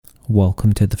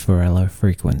Welcome to the Forello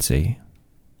Frequency.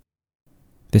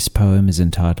 This poem is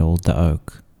entitled The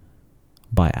Oak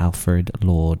by Alfred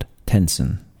Lord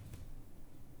Tennyson.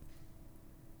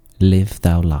 Live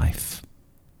thou life,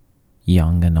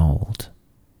 young and old,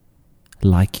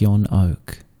 like yon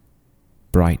oak,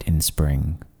 bright in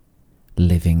spring,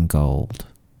 living gold.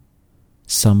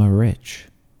 Summer rich,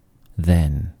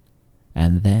 then,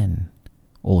 and then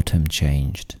autumn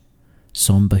changed,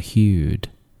 sombre hued,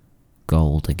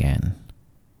 gold again.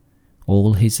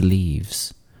 All his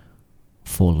leaves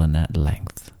fallen at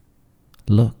length.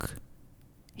 Look,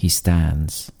 he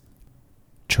stands,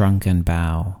 trunk and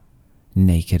bough,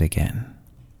 naked again.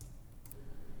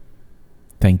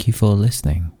 Thank you for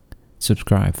listening.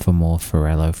 Subscribe for more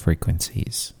Forello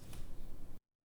Frequencies.